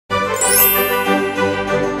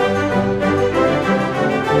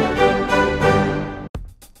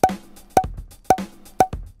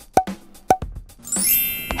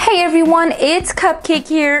everyone, it's Cupcake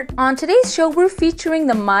here. On today's show, we're featuring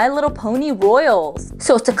the My Little Pony Royals.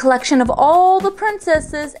 So it's a collection of all the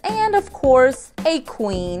princesses and, of course, a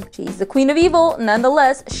queen. She's the queen of evil.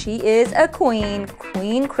 Nonetheless, she is a queen,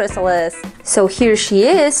 Queen Chrysalis. So here she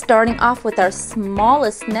is, starting off with our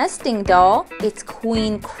smallest nesting doll. It's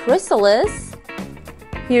Queen Chrysalis.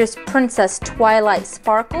 Here's Princess Twilight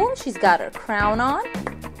Sparkle. She's got her crown on.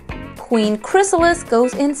 Queen Chrysalis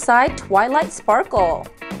goes inside Twilight Sparkle.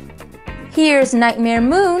 Here's Nightmare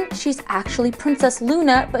Moon. She's actually Princess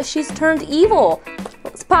Luna, but she's turned evil.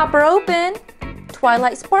 Let's pop her open.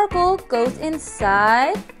 Twilight Sparkle goes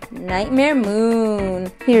inside Nightmare Moon.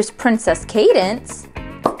 Here's Princess Cadence.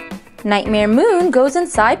 Nightmare Moon goes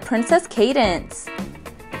inside Princess Cadence.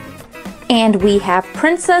 And we have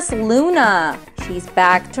Princess Luna. She's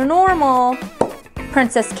back to normal.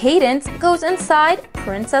 Princess Cadence goes inside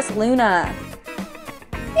Princess Luna.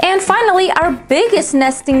 And finally, our biggest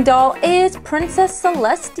nesting doll is Princess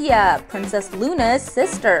Celestia, Princess Luna's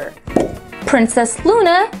sister. Princess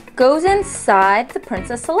Luna goes inside the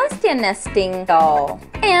Princess Celestia nesting doll.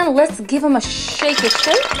 And let's give them a shake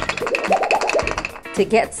to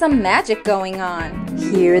get some magic going on.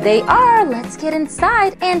 Here they are. Let's get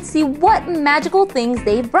inside and see what magical things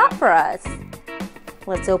they've brought for us.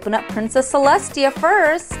 Let's open up Princess Celestia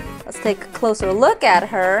first. Let's take a closer look at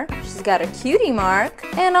her. She's got a cutie mark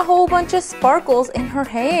and a whole bunch of sparkles in her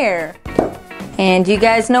hair. And you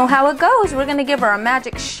guys know how it goes. We're gonna give her a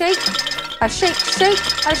magic shake. A shake, shake,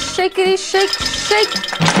 a shakety shake, shake.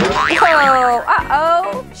 Whoa,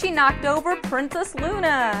 uh-oh, she knocked over Princess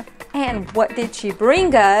Luna. And what did she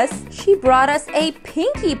bring us? She brought us a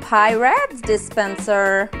Pinkie Pie Rads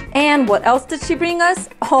dispenser. And what else did she bring us?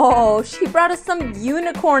 Oh, she brought us some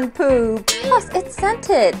unicorn poop. Plus, it's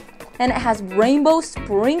scented. And it has rainbow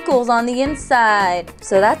sprinkles on the inside.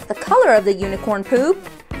 So that's the color of the unicorn poop.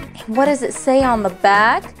 And what does it say on the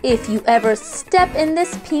back? If you ever step in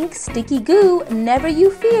this pink sticky goo, never you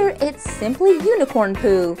fear, it's simply unicorn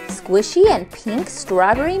poo. Squishy and pink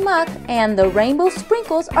strawberry muck, and the rainbow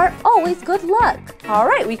sprinkles are always good luck. All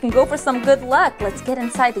right, we can go for some good luck. Let's get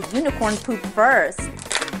inside the unicorn poop first.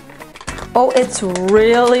 Oh, it's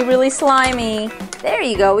really, really slimy. There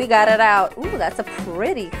you go, we got it out. Ooh, that's a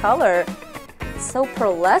pretty color. It's so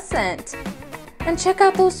pearlescent. And check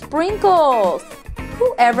out those sprinkles.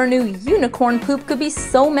 Whoever knew unicorn poop could be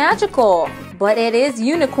so magical? But it is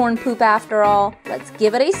unicorn poop after all. Let's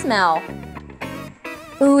give it a smell.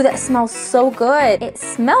 Ooh, that smells so good. It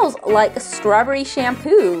smells like strawberry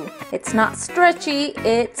shampoo. It's not stretchy,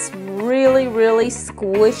 it's really, really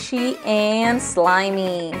squishy and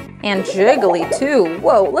slimy. And jiggly too.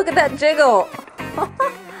 Whoa, look at that jiggle.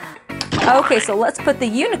 Okay, so let's put the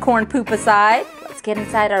unicorn poop aside. Let's get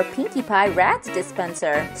inside our Pinkie Pie Rads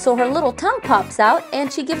dispenser. So her little tongue pops out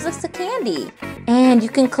and she gives us a candy. And you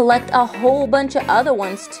can collect a whole bunch of other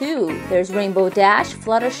ones too. There's Rainbow Dash,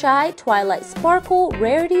 Fluttershy, Twilight Sparkle,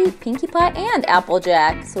 Rarity, Pinkie Pie, and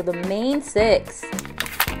Applejack. So the main 6.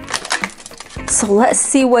 So let's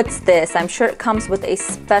see what's this. I'm sure it comes with a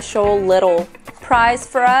special little prize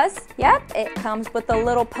for us. Yep, it comes with a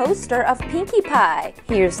little poster of Pinkie Pie.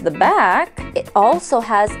 Here's the back. It also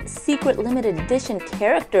has secret limited edition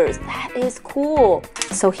characters. That is cool.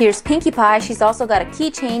 So here's Pinkie Pie. She's also got a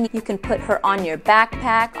keychain. You can put her on your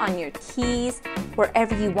backpack, on your keys,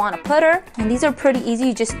 wherever you want to put her. And these are pretty easy.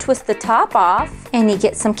 You just twist the top off and you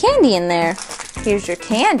get some candy in there. Here's your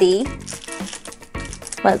candy.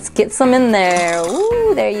 Let's get some in there.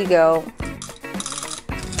 Ooh, there you go.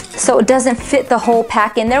 So it doesn't fit the whole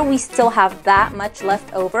pack in there. We still have that much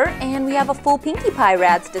left over, and we have a full Pinkie Pie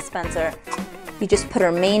Rads dispenser. You just put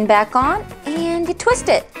her mane back on and you twist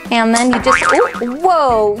it. And then you just, ooh,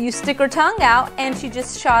 whoa, you stick her tongue out and she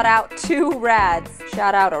just shot out 2 rads.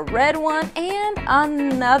 Shot out a red one and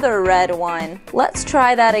another red one. Let's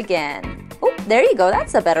try that again. Oh, there you go,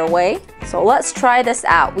 that's a better way. So let's try this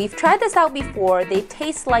out. We've tried this out before. They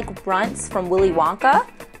taste like Brunts from Willy Wonka.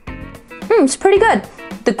 It's pretty good.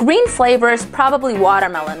 The green flavor is probably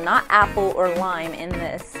watermelon, not apple or lime in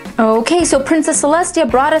this. Okay, so Princess Celestia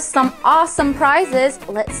brought us some awesome prizes.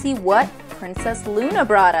 Let's see what Princess Luna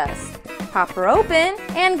brought us. Pop her open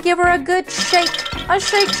and give her a good shake. A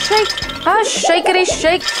shake, shake, a shakety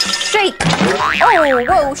shake, shake. Oh,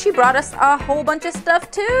 whoa, she brought us a whole bunch of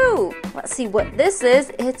stuff too. Let's see what this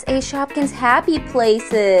is. It's a Shopkins Happy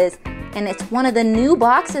Places. And it's one of the new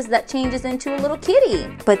boxes that changes into a little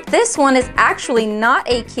kitty. But this one is actually not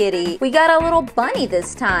a kitty. We got a little bunny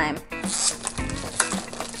this time.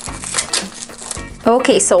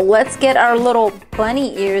 Okay, so let's get our little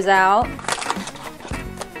bunny ears out.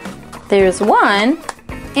 There's one,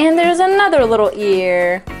 and there's another little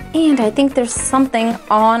ear. And I think there's something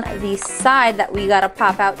on the side that we gotta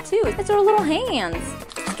pop out too. It's our little hands.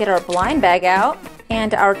 Let's get our blind bag out.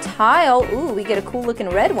 And our tile, ooh, we get a cool looking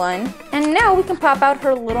red one. And now we can pop out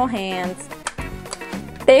her little hands.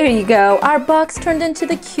 There you go, our box turned into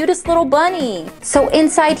the cutest little bunny. So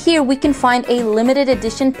inside here we can find a limited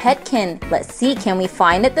edition petkin. Let's see, can we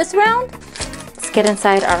find it this round? Let's get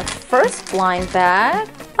inside our first blind bag.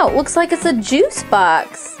 Oh, it looks like it's a juice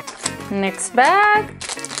box. Next bag,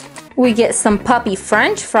 we get some puppy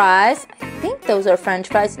French fries. I think those are French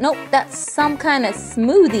fries. Nope, that's some kind of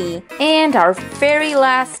smoothie. And our very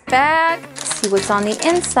last bag, let's see what's on the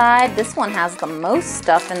inside. This one has the most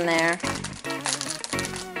stuff in there.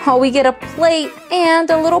 Oh, we get a plate and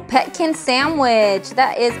a little petkin sandwich.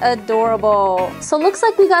 That is adorable. So looks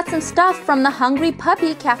like we got some stuff from the Hungry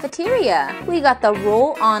Puppy cafeteria. We got the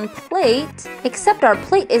roll-on plate, except our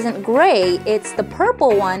plate isn't gray, it's the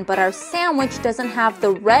purple one, but our sandwich doesn't have the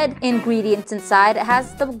red ingredients inside. It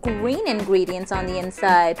has the green ingredients on the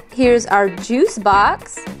inside. Here's our juice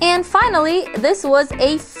box. And finally, this was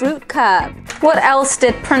a fruit cup. What else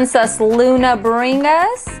did Princess Luna bring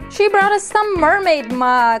us? She brought us some mermaid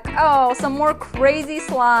muck. Oh, some more crazy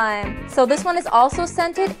slime. So this one is also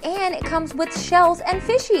scented and it comes with shells and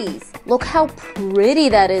fishies. Look how pretty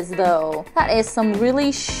that is though. That is some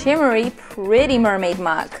really shimmery, pretty mermaid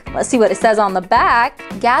muck. Let's see what it says on the back.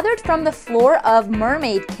 Gathered from the floor of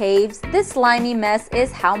mermaid caves, this slimy mess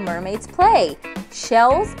is how mermaids play.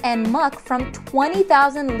 Shells and muck from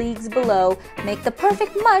 20,000 leagues below make the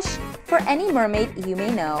perfect mush for any mermaid you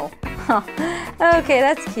may know. Okay,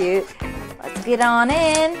 that's cute. Let's get on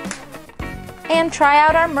in and try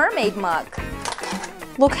out our mermaid muck.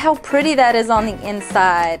 Look how pretty that is on the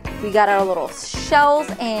inside. We got our little shells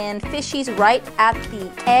and fishies right at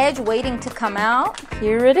the edge waiting to come out.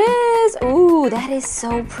 Here it is. Ooh, that is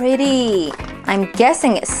so pretty. I'm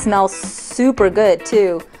guessing it smells super good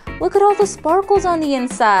too. Look at all the sparkles on the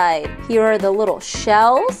inside. Here are the little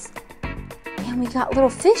shells. And we got little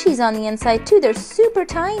fishies on the inside too. They're super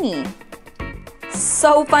tiny.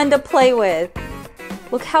 So fun to play with.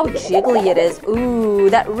 Look how jiggly it is. Ooh,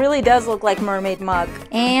 that really does look like mermaid muck.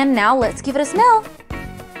 And now let's give it a smell.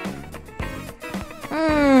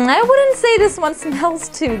 I wouldn't say this one smells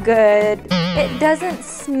too good. It doesn't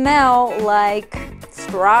smell like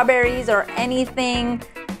strawberries or anything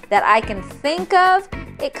that I can think of.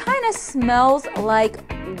 It kind of smells like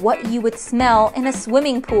what you would smell in a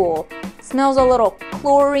swimming pool. Smells a little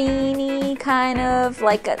chlorine-y, kind of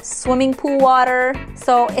like a swimming pool water.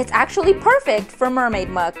 So it's actually perfect for mermaid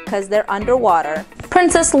muck because they're underwater.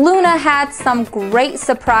 Princess Luna had some great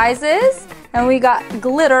surprises and we got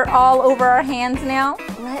glitter all over our hands now.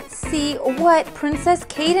 Let's see what Princess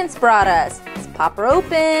Cadence brought us. Let's pop her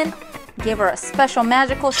open, give her a special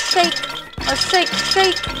magical shake. A shake,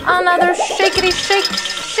 shake, another shakety shake,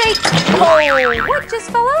 shake. Oh, what just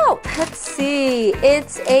fell out? Let's see,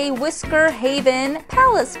 it's a Whisker Haven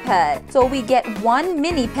Palace pet. So we get one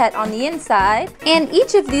mini pet on the inside, and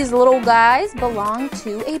each of these little guys belong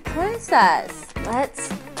to a princess.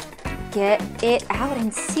 Let's get it out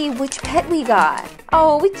and see which pet we got.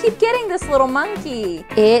 Oh, we keep getting this little monkey.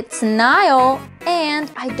 It's Niall,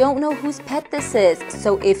 and I don't know whose pet this is.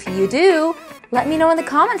 So if you do, let me know in the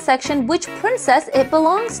comment section which princess it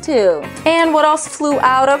belongs to. And what else flew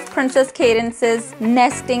out of Princess Cadence's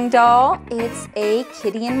nesting doll? It's a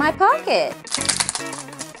kitty in my pocket.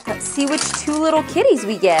 Let's see which two little kitties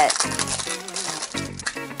we get.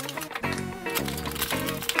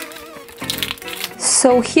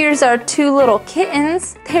 So here's our two little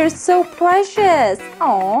kittens. They're so precious.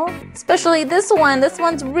 Aw, especially this one. This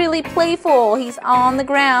one's really playful. He's on the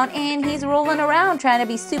ground and he's rolling around trying to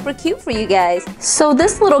be super cute for you guys. So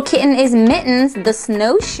this little kitten is Mittens, the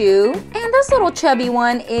snowshoe. And this little chubby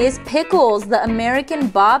one is Pickles, the American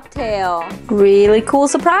bobtail. Really cool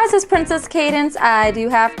surprises, Princess Cadence, I do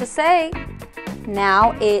have to say.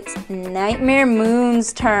 Now it's Nightmare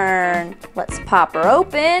Moon's turn. Let's pop her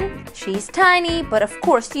open. She's tiny, but of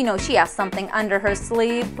course, you know she has something under her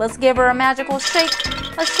sleeve. Let's give her a magical shake,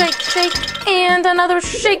 a shake, shake, and another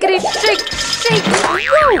shakety shake, shake.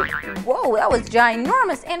 Whoa! Whoa, that was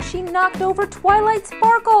ginormous, and she knocked over Twilight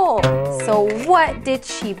Sparkle. So what did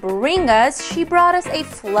she bring us? She brought us a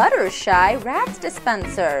Fluttershy Rats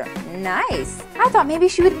dispenser. Nice. I thought maybe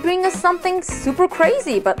she would bring us something super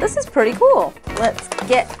crazy, but this is pretty cool. Let's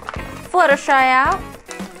get Fluttershy out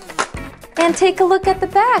and take a look at the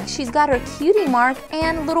back. She's got her cutie mark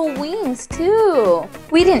and little wings too.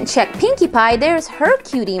 We didn't check Pinkie Pie. There's her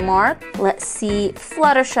cutie mark. Let's see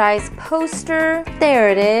Fluttershy's poster. There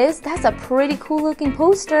it is. That's a pretty cool looking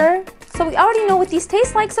poster. So we already know what these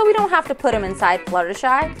taste like, so we don't have to put them inside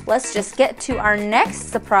Fluttershy. Let's just get to our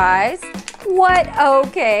next surprise. What?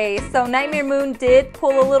 Okay, so Nightmare Moon did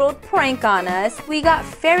pull a little prank on us. We got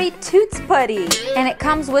Fairy Toots Putty, and it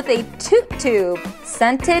comes with a toot tube.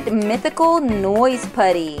 Scented Mythical Noise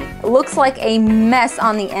Putty. Looks like a mess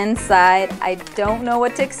on the inside. I don't know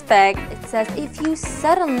what to expect. It says, if you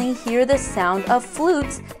suddenly hear the sound of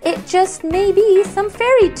flutes, it just may be some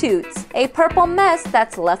fairy toots. A purple mess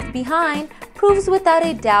that's left behind proves without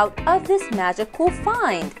a doubt of this magical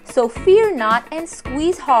find. So fear not and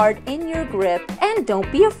squeeze hard in your grip, and don't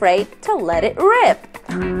be afraid to let it rip.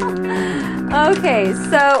 Okay,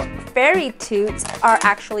 so fairy toots are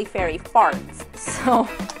actually fairy farts. So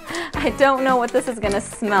I don't know what this is gonna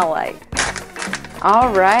smell like.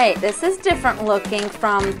 All right, this is different looking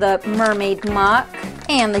from the mermaid muck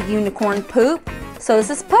and the unicorn poop. So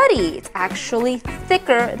this is putty. It's actually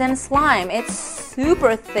thicker than slime. It's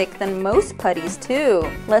super thick than most putties too.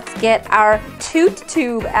 Let's get our toot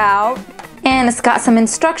tube out. And it's got some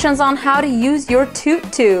instructions on how to use your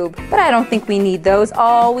toot tube. But I don't think we need those.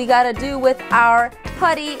 All we gotta do with our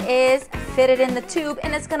putty is fit it in the tube,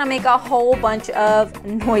 and it's gonna make a whole bunch of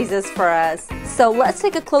noises for us. So let's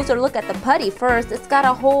take a closer look at the putty first. It's got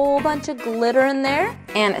a whole bunch of glitter in there,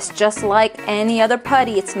 and it's just like any other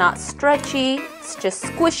putty. It's not stretchy, it's just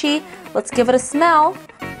squishy. Let's give it a smell.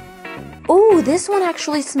 Ooh, this one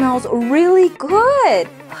actually smells really good.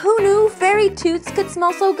 Who knew fairy toots could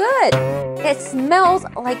smell so good? It smells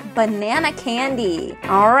like banana candy.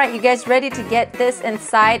 All right, you guys ready to get this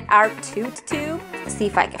inside our toot tube? Let's see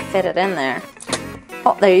if I can fit it in there.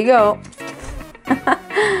 Oh, there you go.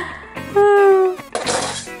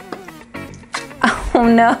 Oh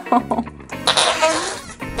no.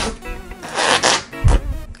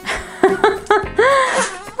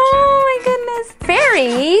 Oh my goodness.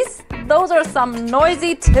 Fairies? Those are some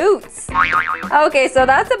noisy toots. Okay, so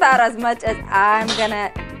that's about as much as I'm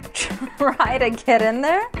gonna try to get in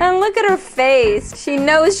there. And look at her face. She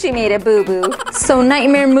knows she made a boo-boo. So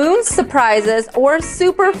Nightmare Moon's surprises were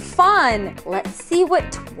super fun. Let's see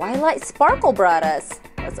what Twilight Sparkle brought us.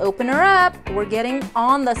 Let's open her up. We're getting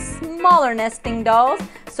on the smaller nesting dolls,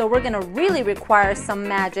 so we're gonna really require some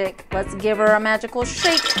magic. Let's give her a magical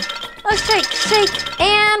shake. A shake, shake,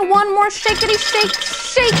 and one more shakety shake,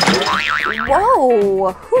 shake.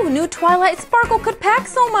 Whoa, who knew Twilight Sparkle could pack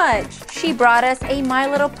so much? She brought us a My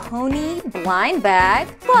Little Pony blind bag,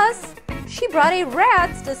 plus she brought a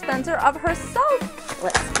Rat's dispenser of herself.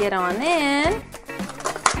 Let's get on in.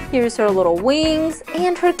 Here's her little wings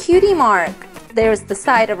and her cutie mark. There's the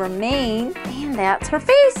side of her mane, and that's her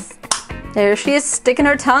face. There she is, sticking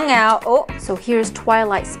her tongue out. Oh, so here's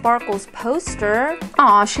Twilight Sparkle's poster.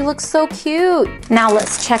 Aw, she looks so cute. Now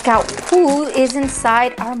let's check out who is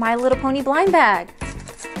inside our My Little Pony blind bag.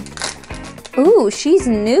 Ooh, she's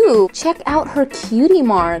new. Check out her cutie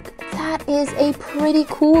mark. That is a pretty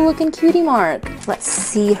cool looking cutie mark. Let's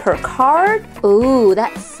see her card. Ooh,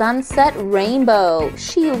 that sunset rainbow.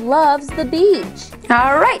 She loves the beach.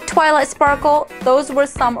 All right, Twilight Sparkle, those were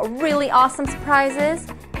some really awesome surprises.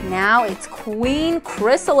 Now it's Queen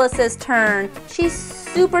Chrysalis's turn. She's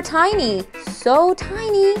super tiny, so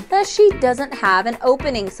tiny that she doesn't have an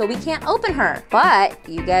opening, so we can't open her. But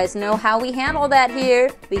you guys know how we handle that here.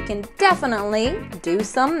 We can definitely do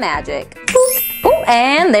some magic. Oh,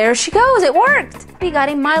 and there she goes, it worked. We got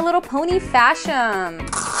a My Little Pony fashion.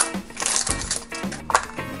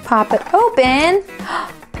 Pop it open.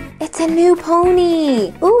 It's a new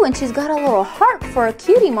pony. Ooh, and she's got a little heart for a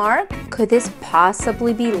cutie mark. Could this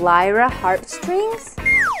possibly be Lyra Heartstrings?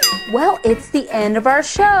 Well, it's the end of our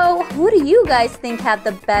show. Who do you guys think had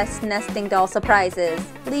the best nesting doll surprises?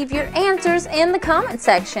 Leave your answers in the comment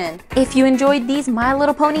section. If you enjoyed these My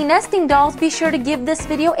Little Pony nesting dolls, be sure to give this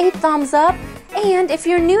video a thumbs up. And if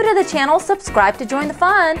you're new to the channel, subscribe to join the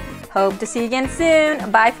fun. Hope to see you again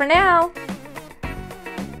soon. Bye for now.